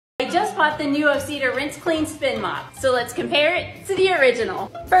I just bought the new O-Cedar Rinse Clean Spin Mop, so let's compare it to the original.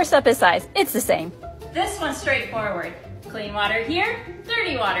 First up is size. It's the same. This one's straightforward. Clean water here,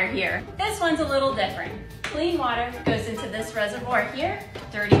 dirty water here. This one's a little different. Clean water goes into this reservoir here,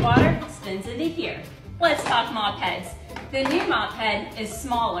 dirty water spins into here. Let's talk mop heads. The new mop head is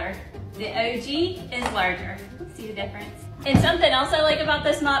smaller. The OG is larger. See the difference? And something else I like about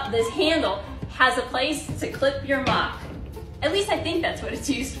this mop, this handle has a place to clip your mop. At least I think that's what it's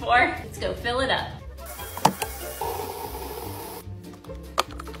used for. Let's go fill it up.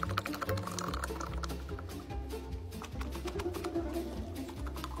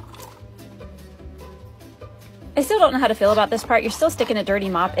 I still don't know how to feel about this part. You're still sticking a dirty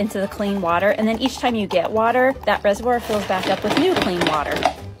mop into the clean water, and then each time you get water, that reservoir fills back up with new clean water.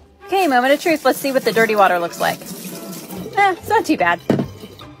 Okay, moment of truth. Let's see what the dirty water looks like. It's not too bad.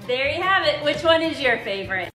 There you have it. Which one is your favorite?